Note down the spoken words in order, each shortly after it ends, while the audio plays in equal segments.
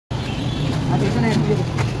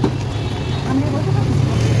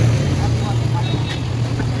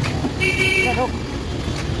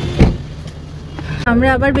আমরা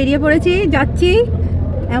আবার বেরিয়ে পড়েছি, যাচ্ছি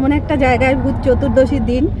এমন একটা জায়গায় ভূত চতুর্দশীর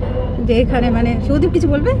দিন, যে এখানে মানে সুদীপ কিছু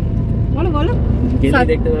বলবে, বলো বলো।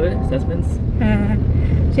 দেখতে পাবে সাসপেন্স। হ্যাঁ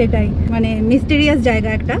সেটাই, মানে মিস্টেরিয়াস জায়গা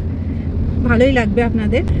একটা, ভালোই লাগবে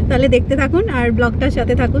আপনাদের। তাহলে দেখতে থাকুন আর ব্লগটার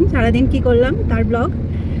সাথে থাকুন, সারাদিন কি করলাম তার ব্লগ।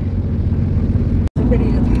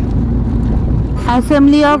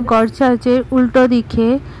 অ্যাসেম্বলি অফ গড চার্চের উল্টো দিকে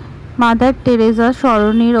মাদার টেরেজা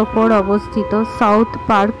সরণির ওপর অবস্থিত সাউথ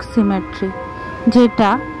পার্ক সিমেট্রি, যেটা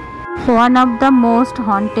one of the most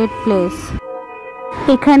haunted place.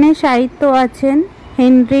 এখানে সাহিত্য আছেন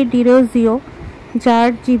হেনরি ডিরোজিও, যার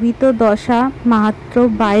জীবিত দশা মাত্র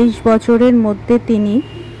 22 বছরের মধ্যে তিনি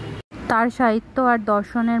তার সাহিত্য আর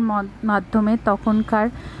দর্শনের মাধ্যমে তখনকার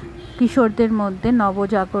কিশোরদের মধ্যে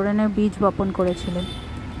নবজাগরণের বীজ বপন করেছিলেন।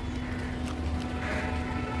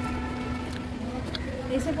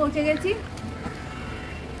 এসে পৌঁছে গেছি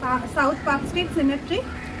সাউথ পার্ক স্ট্রিট সিমেট্রি।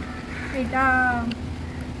 এটা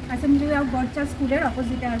অ্যাসেম্বলি অফ গড চার্চ স্কুলের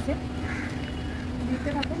অপোজিটে আছে। দেখতে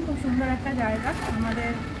থাকুন, খুব সুন্দর একটা জায়গা আমাদের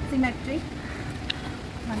সিমেট্রি,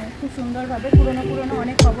 মানে খুব সুন্দরভাবে পুরনো পুরনো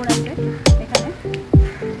অনেক খবর আছে এখানে।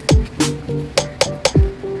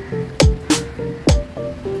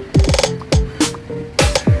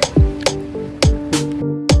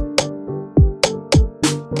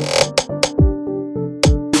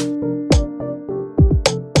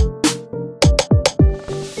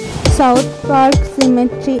 সাউথ পার্ক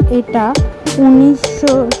সিমেট্রি এটা 19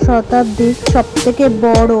 শতাব্দীর সবথেকে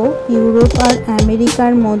বড় ইউরোপ আর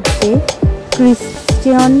আমেরিকার মধ্যে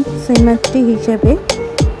ক্রিশ্চিয়ান সিমেট্রি হিসেবে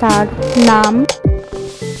তার নাম।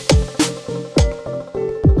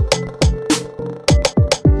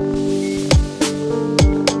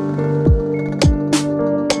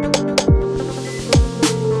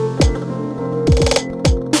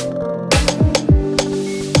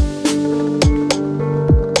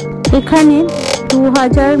 এখানে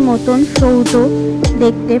 2000 মতন সৌধ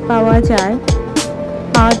দেখতে পাওয়া যায়,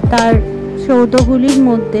 আর তার সৌধগুলির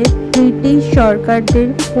মধ্যে ব্রিটিশ সরকারদের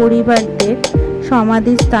পরিবারদের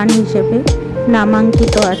সমাধিস্থান হিসেবে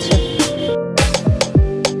নামাঙ্কিত আছে।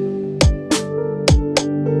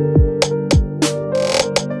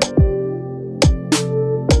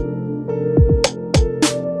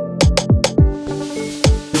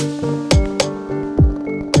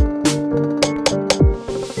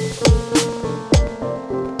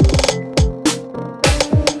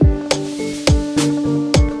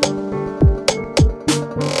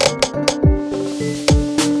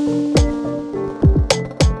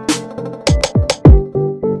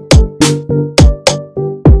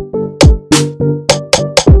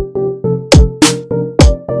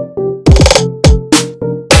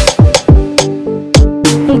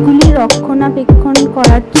 রক্ষণাবেক্ষণ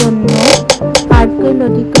করার জন্য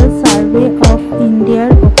আর্কিওলজিক্যাল সার্ভে অফ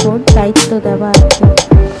ইন্ডিয়ার ওপর দায়িত্ব দেওয়া আছে,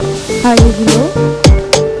 আর এগুলো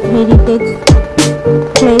হেরিটেজ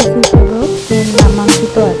প্লেস হিসেবেও এর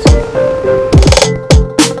নামাঙ্কিত আছে।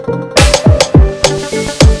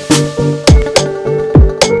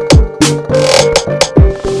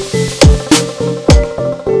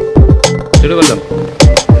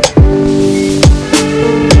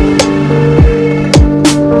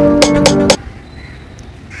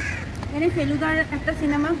 ফেলুদার একটা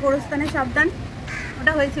সিনেমা গোরস্থানে সাবধান,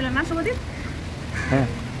 ওটা হয়েছিল না শুভদীপ? হ্যাঁ,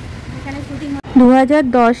 এখানে শুটিং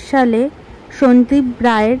 2010 সালে সন্দীপ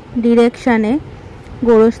রায়ের ডিরেকশনে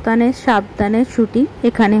গোরস্থানের সাবধানের শুটিং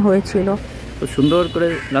এখানে হয়েছিল। তো সুন্দর করে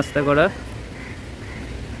রাস্তা করা,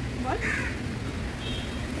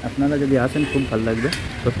 আপনারা যদি আসেন খুব ভালো লাগবে,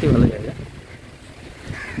 সত্যি ভালো জায়গা,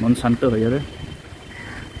 মন শান্ত হয়ে যাবে।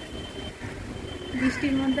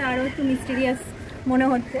 বৃষ্টির মধ্যে আরো একটু মিস্টেরিয়াস মনে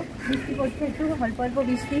হচ্ছে, বৃষ্টি পড়ছে একটু অল্প অল্প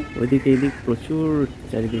বৃষ্টি। ওইদিকে এইদিক প্রচুর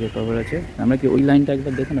চারিদিকে খবর আছে। আমরা কি ওই লাইনটা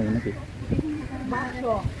একবার দেখে নেবো নাকি?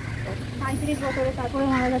 35 বছরে তারপরে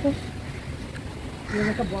মারা গেছে।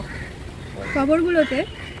 খবরগুলোতে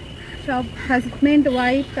সব হাজব্যান্ড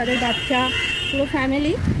ওয়াইফ, তাদের বাচ্চা, পুরো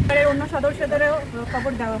ফ্যামিলি, পরিবারের অন্য সদস্যদেরও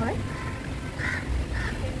খবর দেওয়া হয়।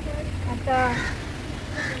 একটা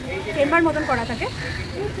চেম্বার মতন করা থাকে,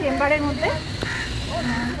 চেম্বারের মধ্যে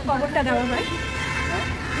খবরটা দেওয়া হয়,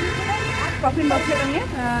 কফিন বক্সে নিয়ে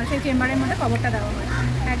সেই চেম্বারের মধ্যে খবরটা দেওয়া হয়।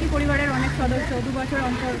 একই পরিবারের অনেক সদস্য 2 বছর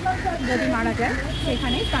অন্তর যদি মারা যায়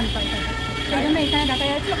সেখানেই স্থান পায় থাকে, সেই জন্য এখানে দেখা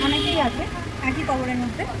যাচ্ছে অনেকেই আছে একই কবরের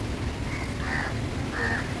মধ্যে।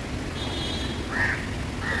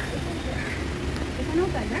 এখানেও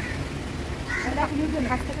তাই না,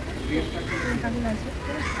 কাছ থেকে আছে।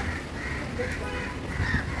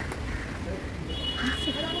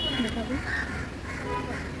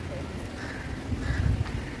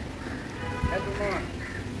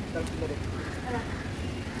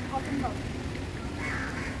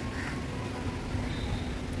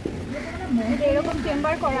 এরকম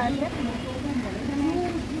চেম্বার করা আছে,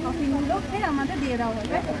 কফিগুলো খেয়ে আমাদের দিয়ে দেওয়া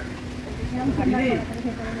হবে। এরকম চেম্বার করা আছে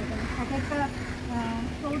ভেতরে ভেতরে, একটা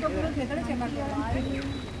সৌরগুলোর ভেতরে চেম্বার করা আছে।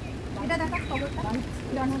 এটা দেখা খবরটা,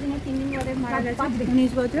 জন্মদিনের 3 দিন বাদে মারা গেছে,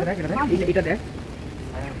 19 বছর। এটা দেখ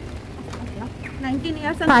 19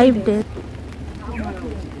 ইয়ার্স 5 days।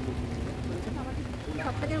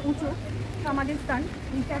 সবথেকে উঁচু সমাধির স্থান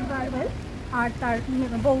রিচার্ড গার্ডওয়েল আর তার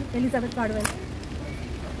বউ এলিজাবেথ গার্ডওয়েল।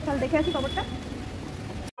 তাহলে দেখে আসি খবরটা।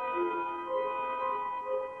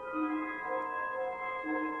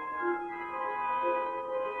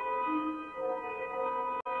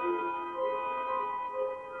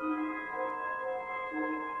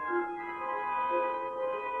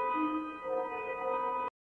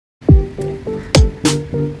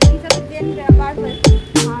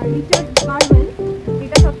 আর রিচার্ড গার্ডওয়েল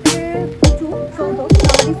এটা সবথেকে উঁচু সৌধ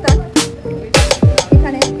সমাধিস্থান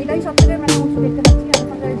এখানে, এটাই সবথেকে মানে উঁচু দেখতে পাচ্ছি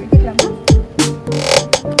আমরা দেখলাম না।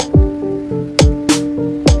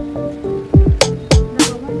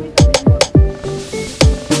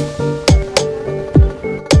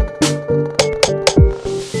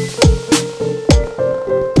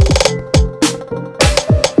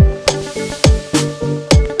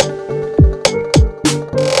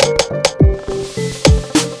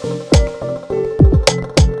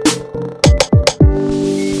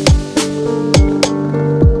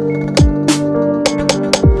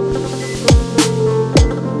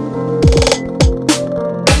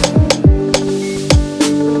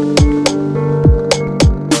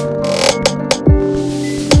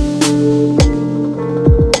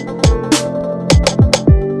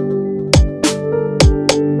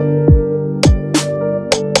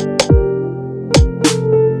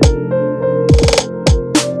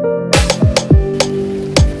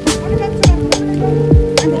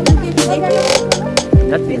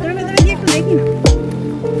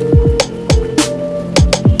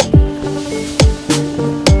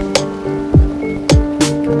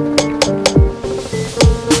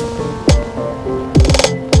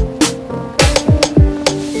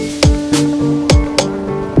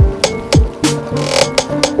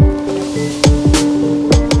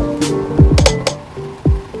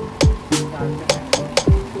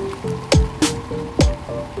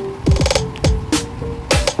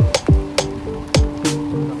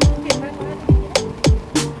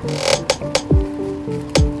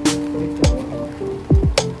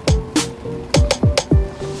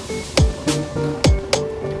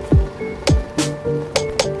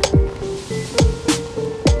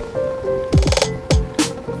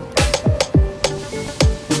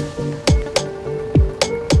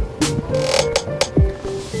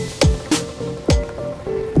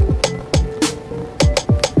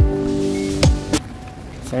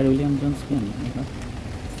 স্যার উইলিয়াম জোন্স কি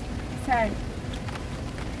স্যার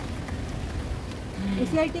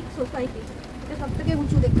এশিয়াটিক সোসাইটি, এটা সবথেকে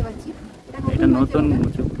উঁচু দেখতে পাচ্ছি। এটা নতুন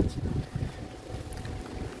উঁচু।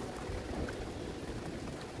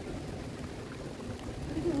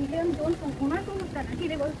 উইলিয়াম জোন্স ওনার কোনটা নাকি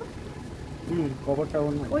রে বলতো? কবরটা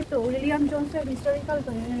ওনার, ওই তো উইলিয়াম জোন্সের হিস্টোরিক্যাল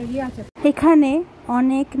ইয়ে আছে। এখানে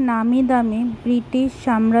অনেক নামি দামি ব্রিটিশ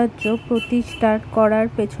সাম্রাজ্য প্রতিষ্ঠা করার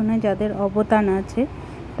পেছনে যাদের অবদান আছে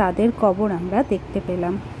তাদের কবর আমরা দেখতে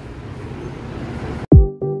পেলাম।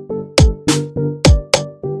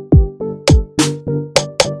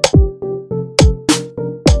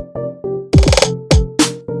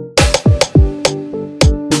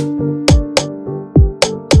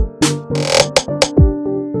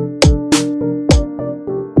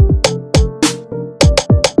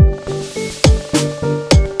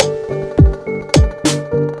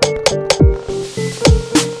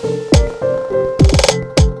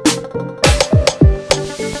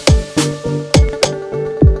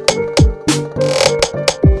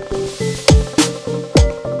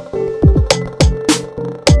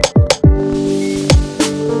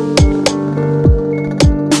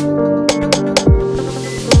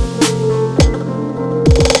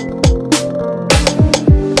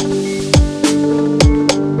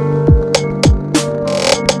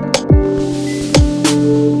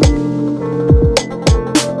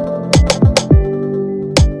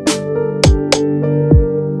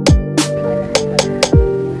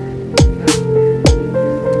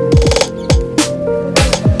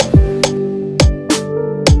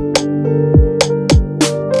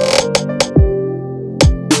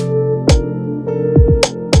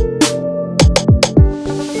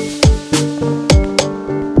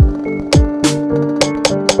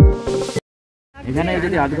 এখানে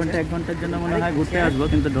যদি আধ ঘন্টা 1 ঘন্টার জন্য মনে হয় ঘুরতে আসবো,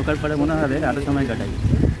 কিন্তু ঢোকার পরে মনে হবে আরও সময় কাটাই।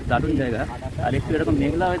 দারুণ জায়গা। আর একটু এরকম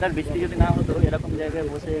মেঘলা ওয়েদার, বৃষ্টি যদি না হতো এরকম জায়গায়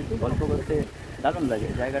বসে একটু গল্প করতে দারুণ লাগে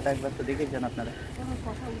জায়গাটা, একবার তো দেখেছেন আপনারা।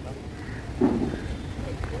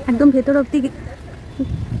 একদম ভেতর অবধি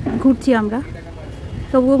ঘুরছি আমরা,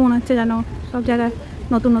 তবুও মনে হচ্ছে যেন সব জায়গায়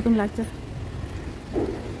নতুন নতুন লাগছে।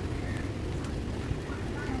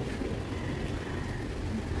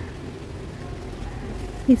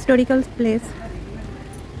 Historical place.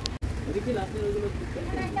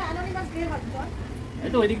 এই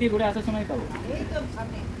তো ওই দিক দিয়ে ঘুরে আসার সময় পাবো।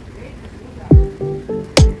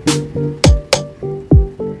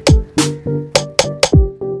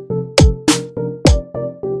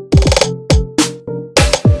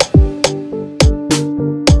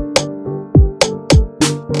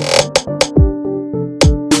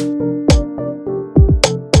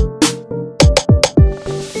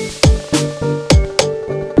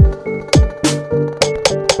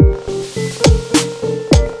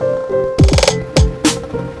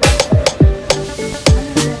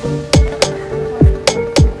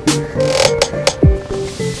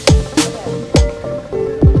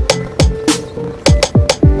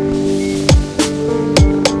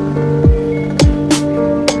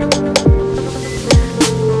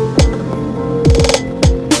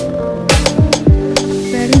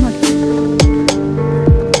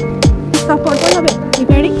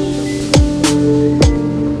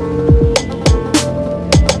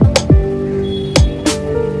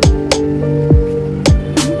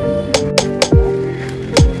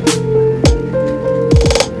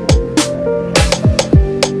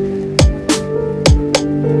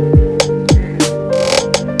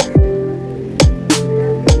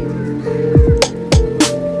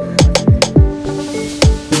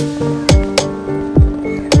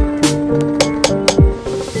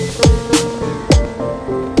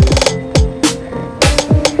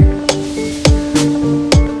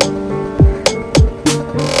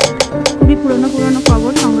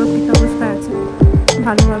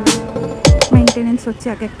 ভালোভাবে মেনটেনেন্স হচ্ছে,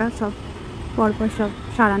 এক একটা সব পরপর সব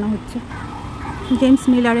সারানো হচ্ছে। জেমস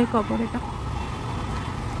মিলারের কবর এটা,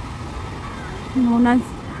 নোন অ্যাজ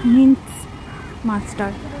মিন্স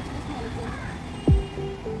মাস্টার।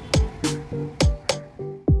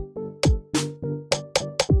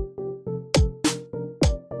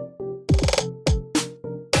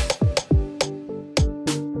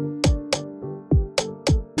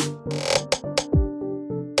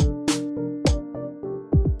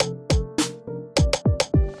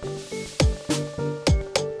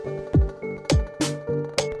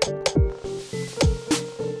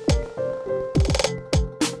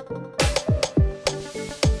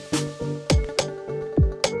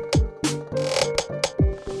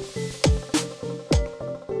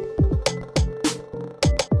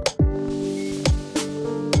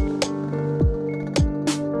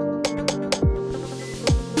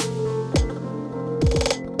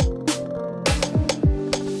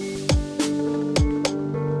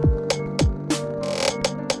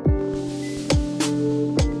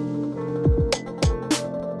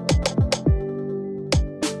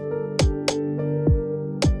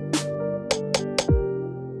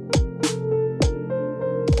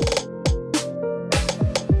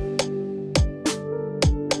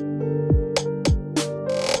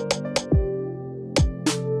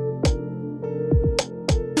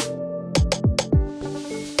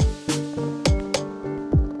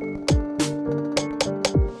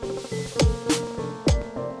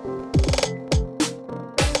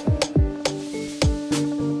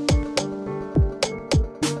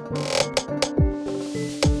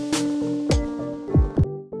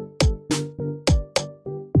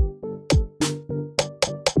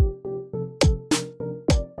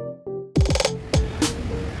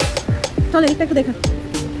 চল এদিকটা একটু দেখা,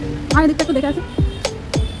 আর এদিকটা একটু দেখা আছে।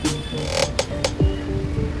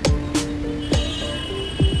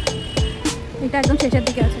 এটা একদম শেষের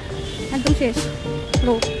দিকে আছে, একদম শেষ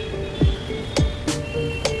রো।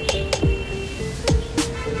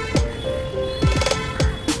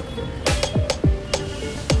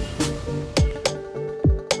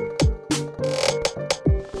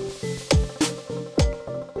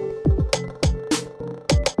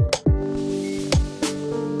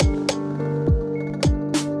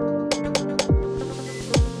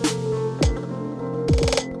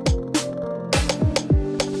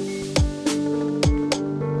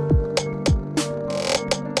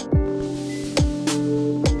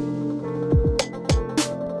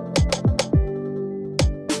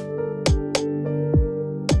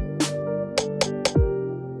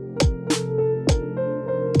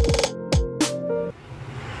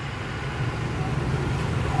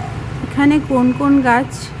 এখানে কোন কোন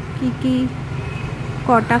গাছ কি কি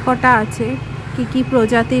কটা কটা আছে, কি কি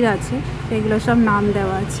প্রজাতির আছে, সেগুলো সব নাম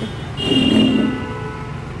দেওয়া আছে।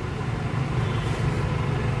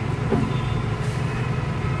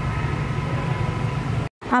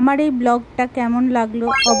 আমার এই ব্লগটা কেমন লাগলো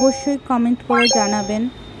অবশ্যই কমেন্ট করে জানাবেন,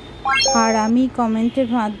 আর আমি কমেন্টের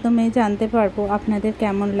মাধ্যমে জানতে পারবো আপনাদের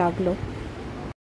কেমন লাগলো।